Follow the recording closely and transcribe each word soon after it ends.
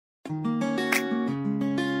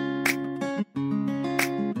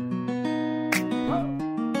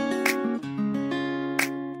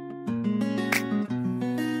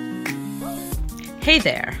Hey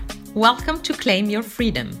there, welcome to Claim Your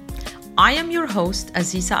Freedom. I am your host,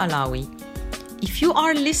 Aziza Alawi. If you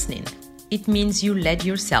are listening, it means you led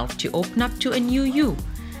yourself to open up to a new you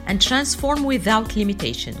and transform without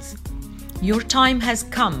limitations. Your time has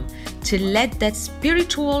come to let that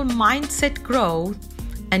spiritual mindset grow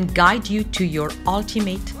and guide you to your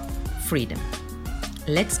ultimate freedom.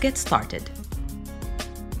 Let's get started.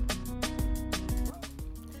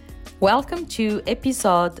 Welcome to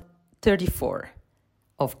episode 34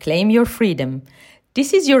 of Claim Your Freedom.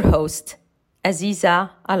 This is your host,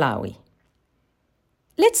 Aziza Alawi.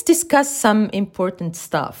 Let's discuss some important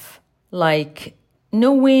stuff like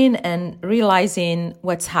knowing and realizing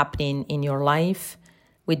what's happening in your life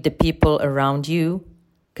with the people around you,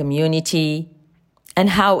 community,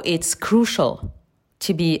 and how it's crucial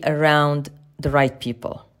to be around the right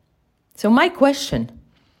people. So my question,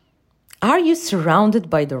 are you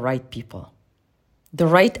surrounded by the right people, the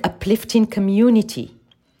right uplifting community?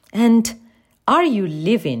 And are you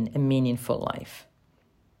living a meaningful life?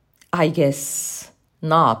 I guess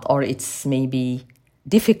not, or it's maybe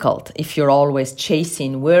difficult if you're always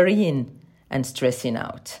chasing, worrying, and stressing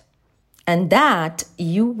out. And that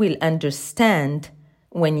you will understand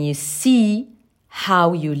when you see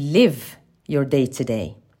how you live your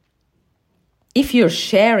day-to-day. If you're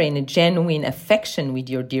sharing a genuine affection with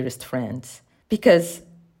your dearest friends, because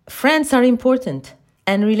friends are important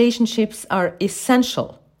and relationships are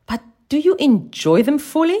essential, but do you enjoy them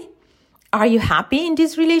fully? Are you happy in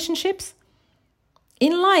these relationships?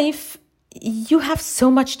 In life, you have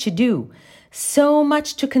so much to do, so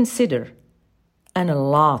much to consider, and a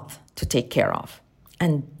lot to take care of.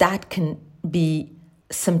 And that can be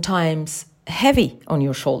sometimes heavy on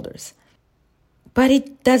your shoulders. But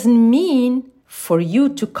it doesn't mean for you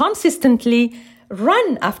to consistently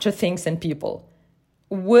run after things and people,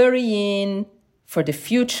 worrying for the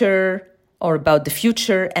future or about the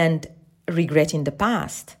future and regretting the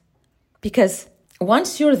past. Because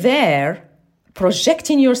once you're there,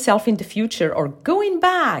 projecting yourself in the future or going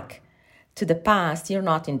back to the past, you're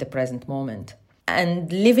not in the present moment.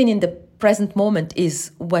 And living in the present moment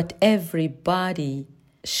is what everybody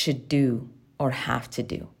should do or have to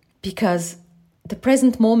do. Because the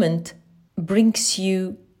present moment brings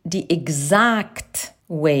you the exact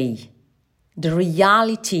way, the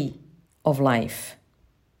reality of life.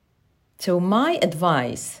 So my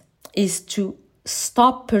advice is to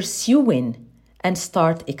stop pursuing and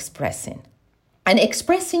start expressing. And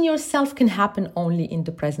expressing yourself can happen only in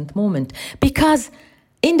the present moment, because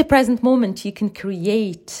in the present moment you can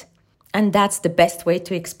create, and that's the best way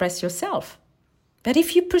to express yourself. But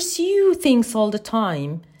if you pursue things all the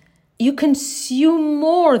time, you consume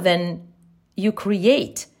more than you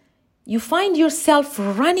create. You find yourself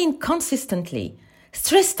running consistently,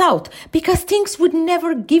 stressed out, because things would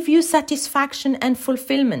never give you satisfaction and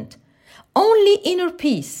fulfillment. Only inner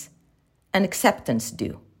peace and acceptance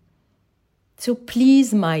do. So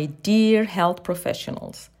please, my dear health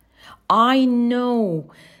professionals, I know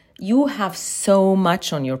you have so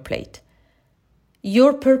much on your plate.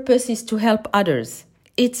 Your purpose is to help others.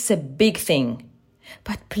 It's a big thing.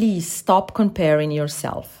 But please stop comparing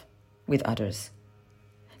yourself with others.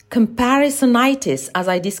 Comparisonitis, as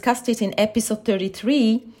I discussed it in episode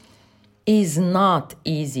 33, is not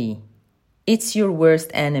easy. It's your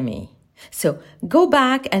worst enemy. So go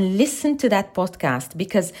back and listen to that podcast,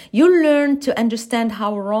 because you'll learn to understand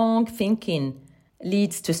how wrong thinking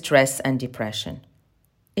leads to stress and depression.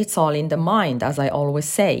 It's all in the mind, as I always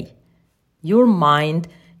say. Your mind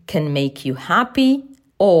can make you happy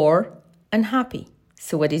or unhappy.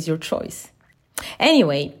 So what is your choice?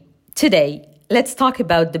 Anyway, today, let's talk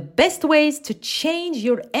about the best ways to change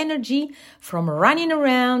your energy from running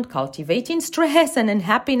around, cultivating stress and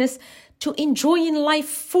unhappiness, to enjoying life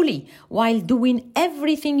fully while doing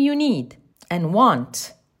everything you need and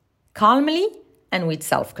want, calmly and with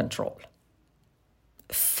self-control.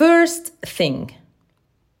 First thing,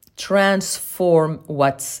 transform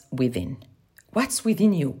what's within. What's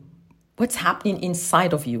within you? What's happening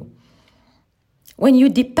inside of you? When you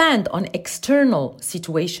depend on external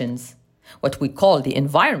situations, what we call the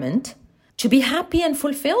environment, to be happy and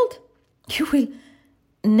fulfilled, you will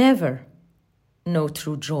never know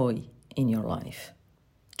true joy in your life.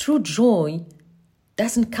 True joy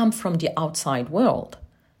doesn't come from the outside world.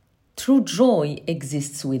 True joy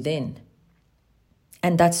exists within.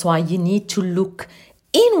 And that's why you need to look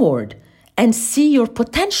inward and see your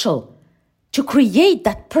potential to create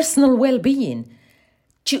that personal well-being,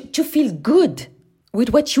 to feel good with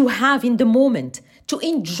what you have in the moment, to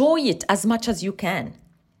enjoy it as much as you can.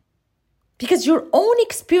 Because your own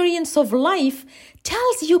experience of life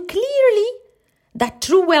tells you clearly That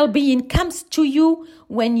true well-being comes to you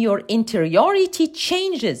when your interiority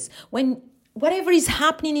changes, when whatever is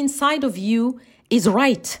happening inside of you is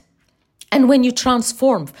right, and when you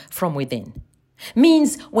transform from within.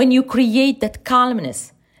 Means when you create that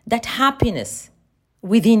calmness, that happiness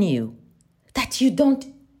within you, that you don't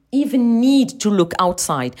even need to look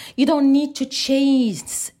outside. You don't need to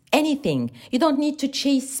chase anything. You don't need to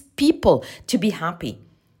chase people to be happy,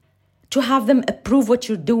 to have them approve what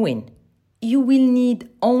you're doing. You will need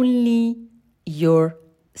only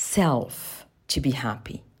yourself to be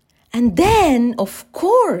happy. And then, of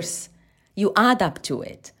course, you add up to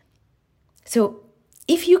it. So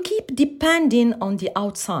if you keep depending on the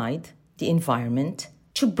outside, the environment,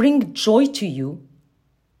 to bring joy to you,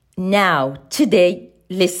 now, today,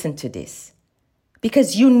 listen to this.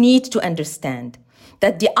 Because you need to understand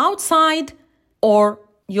that the outside or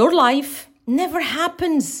your life never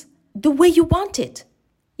happens the way you want it.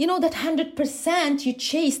 You know, that 100% you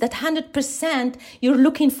chase, that 100% you're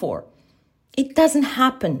looking for. It doesn't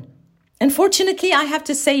happen. Unfortunately, I have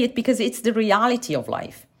to say it because it's the reality of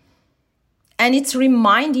life. And it's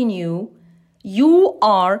reminding you, you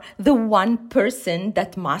are the one person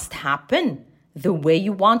that must happen the way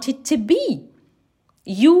you want it to be.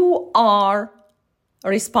 You are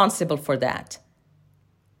responsible for that.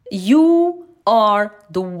 You are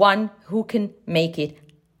the one who can make it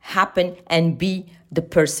happen and be the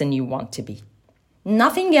person you want to be.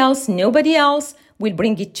 Nothing else, nobody else will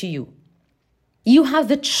bring it to you. You have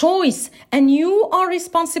the choice and you are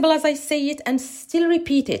responsible, as I say it and still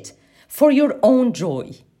repeat it, for your own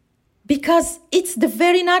joy. Because it's the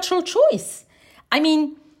very natural choice. I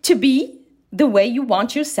mean, to be the way you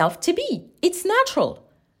want yourself to be. It's natural.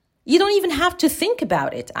 You don't even have to think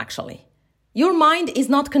about it, actually. Your mind is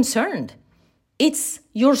not concerned. It's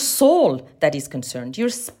your soul that is concerned, your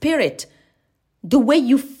spirit, the way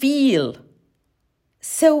you feel.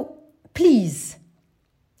 So please,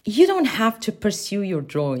 you don't have to pursue your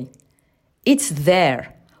joy. It's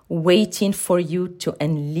there, waiting for you to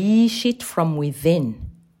unleash it from within.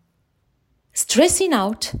 Stressing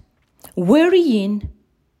out, worrying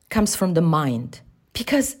comes from the mind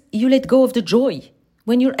because you let go of the joy.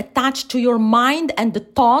 When you're attached to your mind and the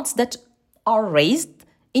thoughts that are raised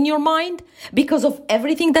in your mind because of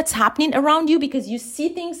everything that's happening around you, because you see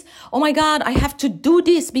things, oh my God, I have to do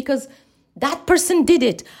this because that person did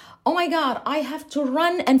it. Oh my God, I have to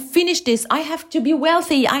run and finish this. I have to be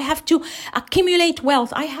wealthy. I have to accumulate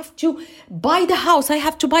wealth. I have to buy the house. I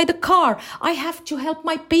have to buy the car. I have to help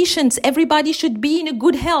my patients. Everybody should be in a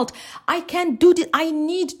good health. I can't do this. I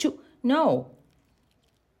need to. No.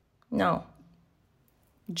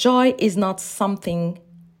 Joy is not something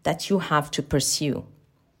that you have to pursue.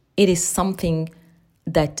 It is something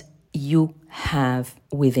that you have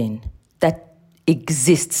within, that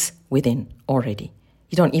exists within already.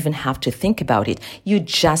 You don't even have to think about it. You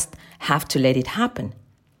just have to let it happen.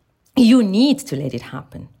 You need to let it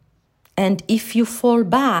happen. And if you fall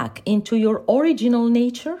back into your original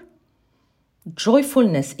nature,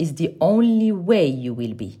 joyfulness is the only way you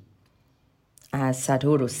will be. As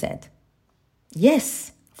Sadhguru said,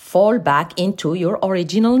 yes, fall back into your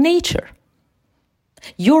original nature.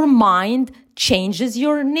 Your mind changes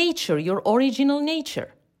your nature, your original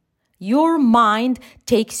nature. Your mind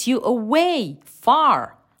takes you away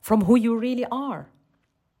far from who you really are.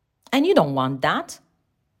 And you don't want that.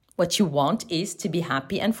 What you want is to be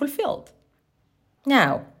happy and fulfilled.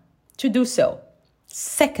 Now, to do so,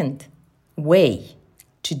 second way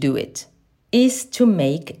to do it is to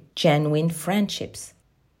make genuine friendships.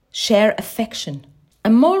 Share affection.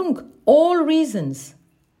 Among all reasons,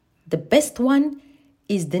 the best one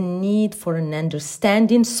is the need for an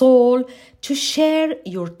understanding soul to share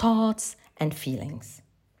your thoughts and feelings.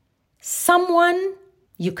 Someone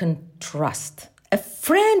you can trust. A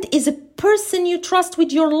friend is a person you trust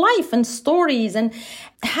with your life and stories and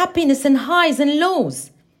happiness and highs and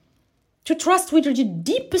lows. To trust with your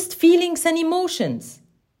deepest feelings and emotions.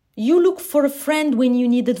 You look for a friend when you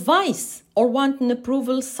need advice or want an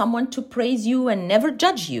approval, someone to praise you and never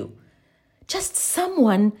judge you. Just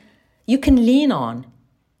someone you can lean on.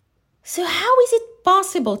 So how is it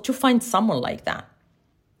possible to find someone like that?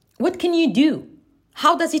 What can you do?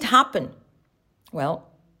 How does it happen? Well,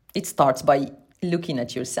 it starts by looking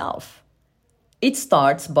at yourself. It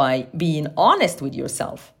starts by being honest with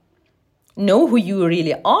yourself. Know who you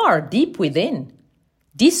really are deep within.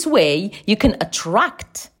 This way, you can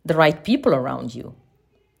attract the right people around you.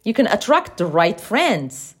 You can attract the right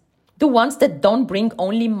friends. The ones that don't bring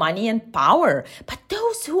only money and power, but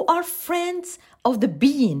those who are friends of the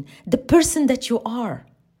being, the person that you are.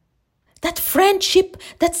 That friendship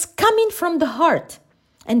that's coming from the heart,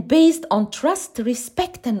 and based on trust,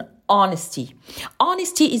 respect, and honesty.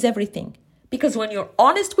 Honesty is everything, because when you're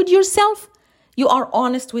honest with yourself, you are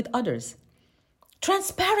honest with others.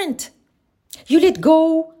 Transparent. You let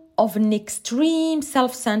go of an extreme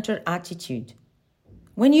self-centered attitude.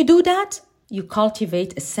 When you do that, you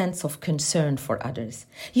cultivate a sense of concern for others.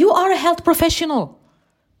 You are a health professional.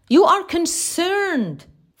 You are concerned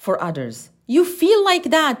for others. You feel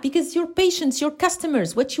like that because your patients, your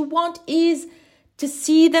customers, what you want is to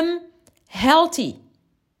see them healthy,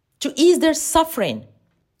 to ease their suffering,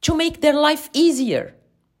 to make their life easier.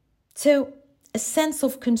 So a sense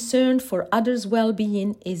of concern for others'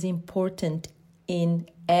 well-being is important in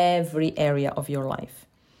every area of your life.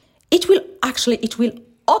 It will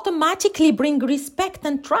automatically bring respect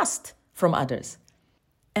and trust from others.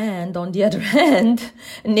 And on the other hand,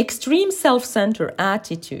 an extreme self-centered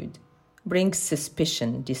attitude brings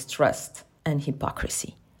suspicion, distrust, and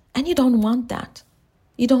hypocrisy. And you don't want that.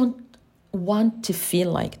 You don't want to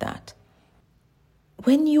feel like that.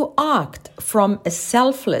 When you act from a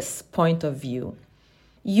selfless point of view,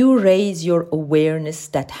 you raise your awareness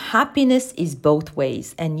that happiness is both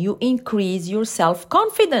ways and you increase your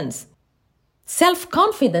self-confidence.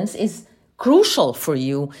 Self-confidence is crucial for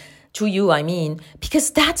you,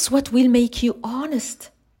 because that's what will make you honest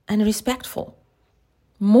and respectful.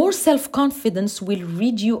 More self-confidence will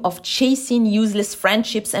rid you of chasing useless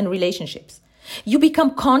friendships and relationships. You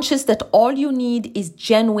become conscious that all you need is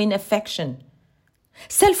genuine affection.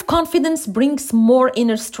 Self-confidence brings more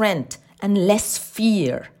inner strength and less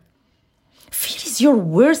fear. Fear is your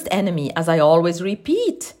worst enemy, as I always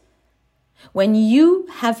repeat. When you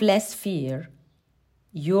have less fear,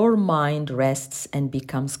 your mind rests and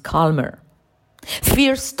becomes calmer.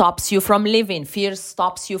 Fear stops you from living. Fear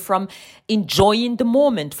stops you from enjoying the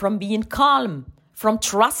moment, from being calm, from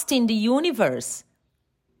trusting the universe,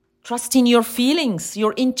 trusting your feelings,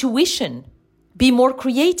 your intuition. Be more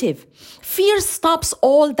creative. Fear stops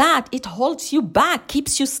all that. It holds you back,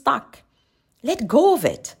 keeps you stuck. Let go of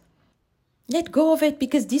it. Let go of it,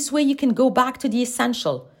 because this way you can go back to the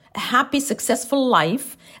essential. A happy, successful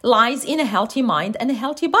life lies in a healthy mind and a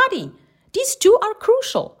healthy body. These two are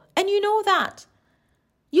crucial, and you know that.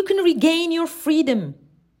 You can regain your freedom.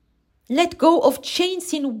 Let go of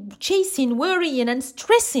chasing, worrying, and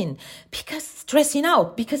stressing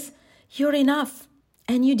out, because you're enough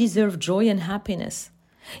and you deserve joy and happiness.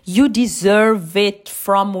 You deserve it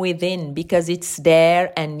from within because it's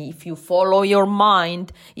there. And if you follow your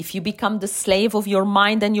mind, if you become the slave of your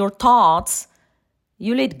mind and your thoughts,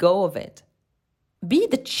 you let go of it. Be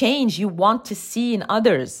the change you want to see in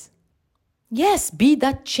others. Yes, be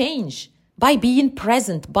that change by being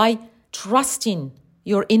present, by trusting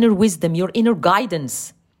your inner wisdom, your inner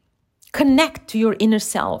guidance. Connect to your inner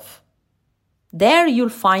self. There you'll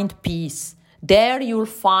find peace. There you'll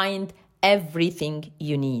find everything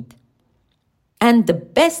you need. And the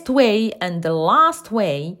best way and the last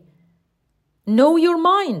way, know your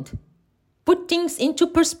mind. Put things into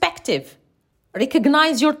perspective.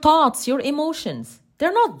 Recognize your thoughts, your emotions.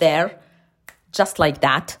 They're not there just like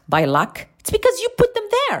that, by luck. It's because you put them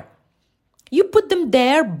there. You put them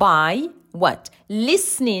there by what?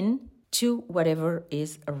 Listening to whatever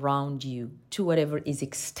is around you, to whatever is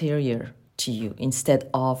exterior to you, instead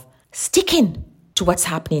of sticking to what's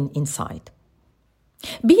happening inside.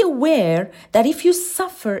 Be aware that if you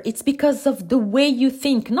suffer, it's because of the way you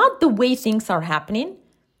think, not the way things are happening.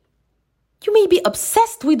 You may be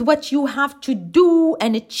obsessed with what you have to do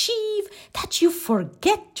and achieve that you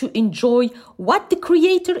forget to enjoy what the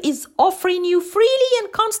Creator is offering you freely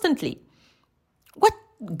and constantly. What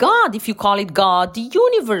God, if you call it God, the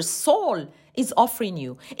universe, soul, is offering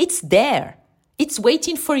you. It's there. It's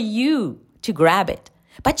waiting for you to grab it.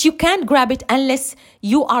 But you can't grab it unless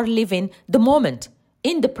you are living the moment,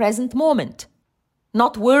 in the present moment.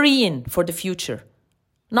 Not worrying for the future.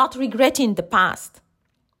 Not regretting the past.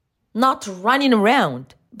 Not running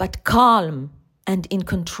around, but calm and in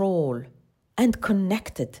control and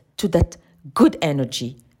connected to that good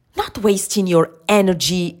energy. Not wasting your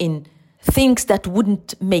energy in things that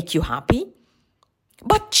wouldn't make you happy,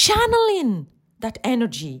 but channeling that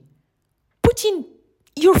energy, putting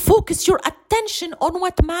your focus, your attention on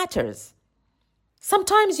what matters.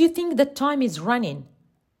 Sometimes you think that time is running.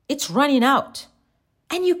 It's running out.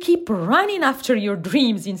 And you keep running after your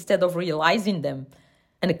dreams instead of realizing them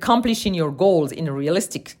and accomplishing your goals in a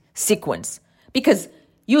realistic sequence. Because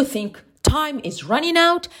you think time is running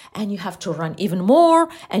out and you have to run even more,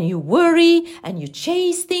 and you worry and you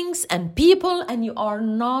chase things and people, and you are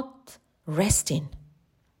not resting.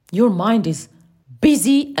 Your mind is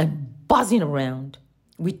busy and buzzing around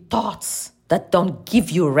with thoughts that don't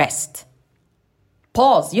give you rest.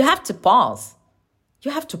 Pause. You have to pause.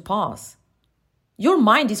 You have to pause. Your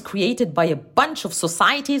mind is created by a bunch of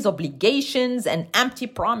society's obligations and empty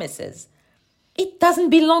promises. It doesn't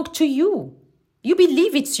belong to you. You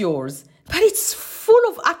believe it's yours, but it's full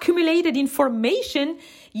of accumulated information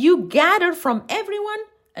you gather from everyone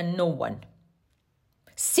and no one.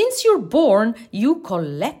 Since you're born, you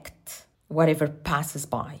collect whatever passes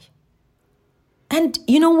by. And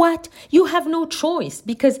you know what? You have no choice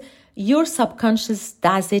because your subconscious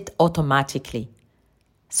does it automatically.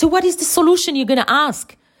 So what is the solution you're going to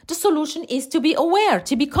ask? The solution is to be aware,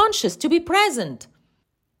 to be conscious, to be present.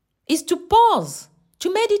 Is to pause,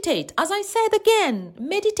 to meditate. As I said again,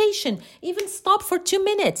 meditation. Even stop for 2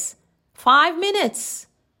 minutes, 5 minutes,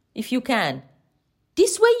 if you can.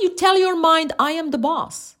 This way you tell your mind, I am the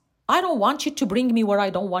boss. I don't want you to bring me where I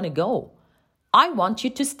don't want to go. I want you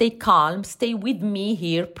to stay calm, stay with me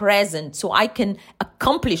here, present, so I can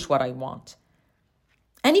accomplish what I want.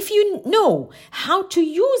 And if you know how to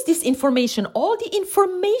use this information, all the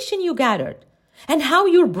information you gathered, and how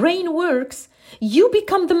your brain works, you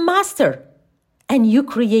become the master and you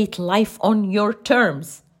create life on your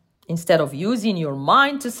terms. Instead of using your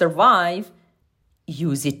mind to survive,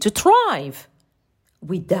 use it to thrive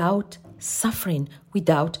without suffering,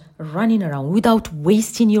 without running around, without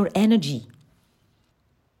wasting your energy.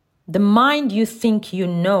 The mind you think you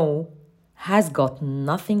know has got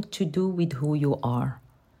nothing to do with who you are.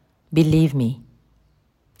 Believe me,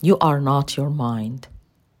 you are not your mind.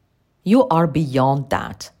 You are beyond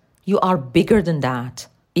that. You are bigger than that.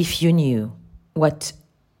 If you knew what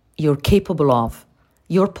you're capable of,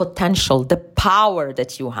 your potential, the power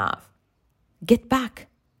that you have, get back,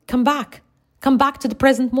 come back to the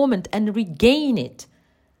present moment and regain it.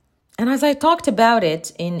 And as I talked about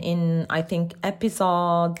it in I think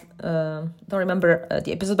episode, don't remember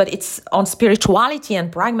the episode, but it's on spirituality and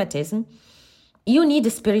pragmatism. You need a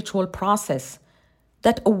spiritual process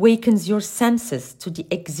that awakens your senses to the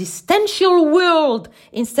existential world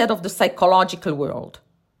instead of the psychological world.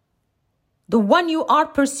 The one you are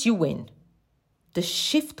pursuing. The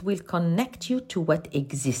shift will connect you to what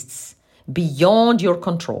exists beyond your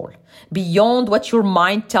control, beyond what your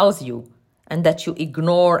mind tells you, and that you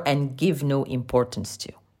ignore and give no importance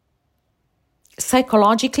to.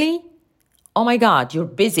 Psychologically, oh my God, you're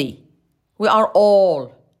busy.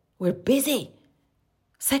 We're busy.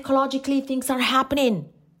 Psychologically, things are happening.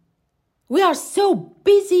 We are so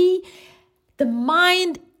busy. The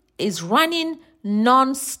mind is running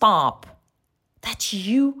non-stop that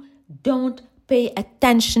you don't pay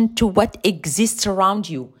attention to what exists around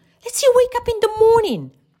you. Let's say you wake up in the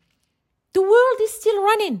morning. The world is still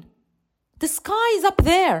running. The sky is up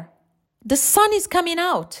there. The sun is coming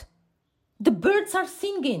out. The birds are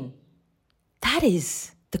singing. That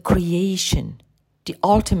is the creation, the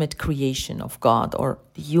ultimate creation of God or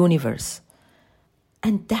the universe.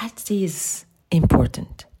 And that is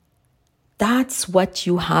important. That's what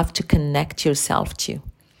you have to connect yourself to.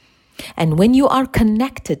 And when you are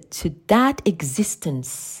connected to that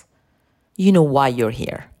existence, you know why you're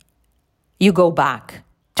here. You go back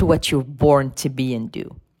to what you're born to be and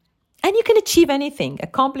do. And you can achieve anything,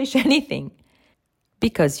 accomplish anything.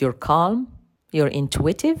 Because you're calm, you're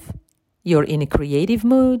intuitive, you're in a creative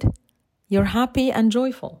mood, you're happy and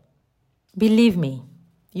joyful. Believe me,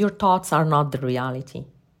 your thoughts are not the reality.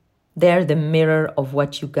 They're the mirror of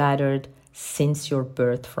what you gathered since your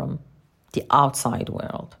birth from the outside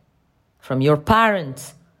world. From your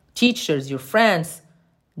parents, teachers, your friends,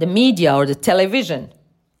 the media or the television,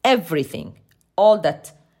 everything, all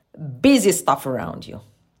that busy stuff around you.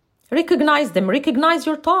 Recognize them, recognize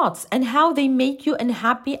your thoughts and how they make you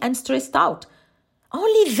unhappy and stressed out.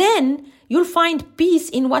 Only then you'll find peace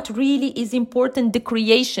in what really is important, the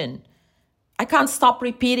creation. I can't stop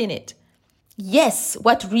repeating it. Yes,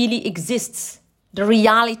 what really exists, the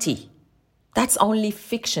reality, that's only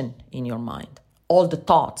fiction in your mind. All the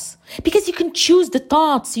thoughts. Because you can choose the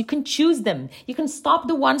thoughts, you can choose them. You can stop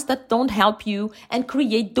the ones that don't help you and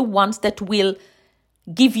create the ones that will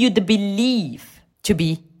give you the belief to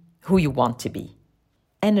be who you want to be.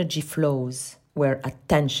 Energy flows where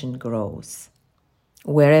attention grows.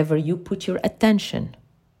 Wherever you put your attention,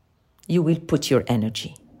 you will put your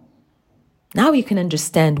energy. Now you can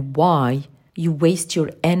understand why you waste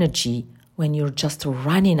your energy when you're just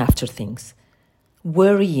running after things,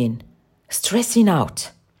 worrying, stressing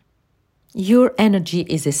out. Your energy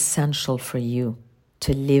is essential for you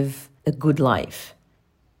to live a good life.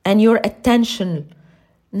 And your attention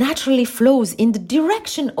naturally flows in the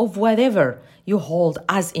direction of whatever you hold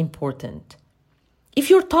as important. If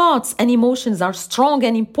your thoughts and emotions are strong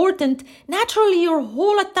and important, naturally your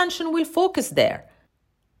whole attention will focus there.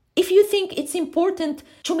 If you think it's important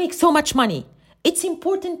to make so much money, it's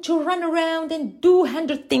important to run around and do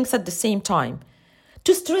 100 things at the same time,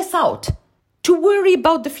 to stress out, to worry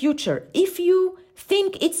about the future. If you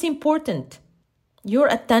think it's important, your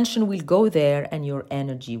attention will go there and your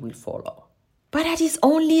energy will follow. But that is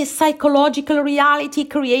only a psychological reality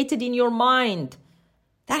created in your mind.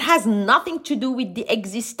 That has nothing to do with the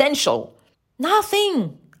existential.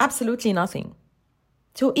 Nothing. Absolutely nothing.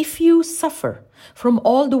 So if you suffer from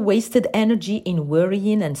all the wasted energy in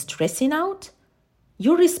worrying and stressing out,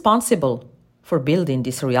 you're responsible for building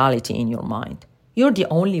this reality in your mind. You're the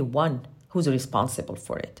only one who's responsible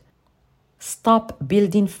for it. Stop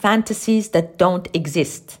building fantasies that don't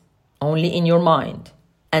exist, only in your mind,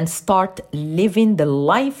 and start living the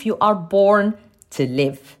life you are born to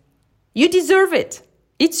live. You deserve it.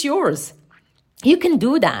 It's yours. You can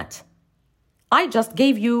do that. I just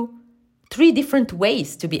gave you 3 different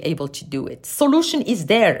ways to be able to do it. Solution is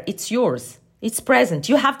there. It's yours. It's present.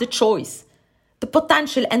 You have the choice, the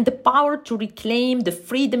potential and the power to reclaim the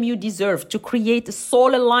freedom you deserve, to create a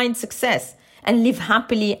soul-aligned success and live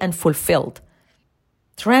happily and fulfilled.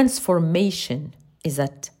 Transformation is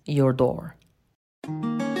at your door.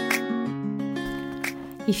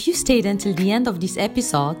 If you stayed until the end of this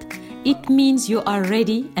episode, it means you are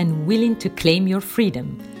ready and willing to claim your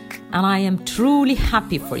freedom. And I am truly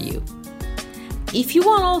happy for you. If you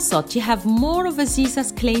want also to have more of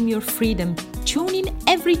Aziza's Claim Your Freedom, tune in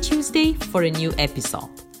every Tuesday for a new episode.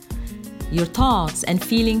 Your thoughts and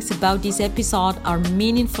feelings about this episode are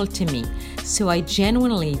meaningful to me, so I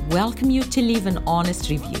genuinely welcome you to leave an honest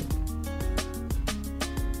review.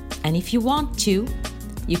 And if you want to,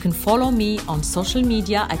 you can follow me on social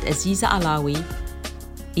media at Aziza Alawi.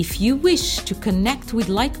 If you wish to connect with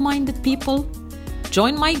like-minded people,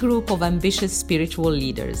 join my group of ambitious spiritual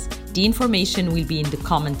leaders. The information will be in the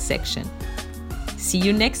comment section. See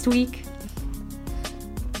you next week.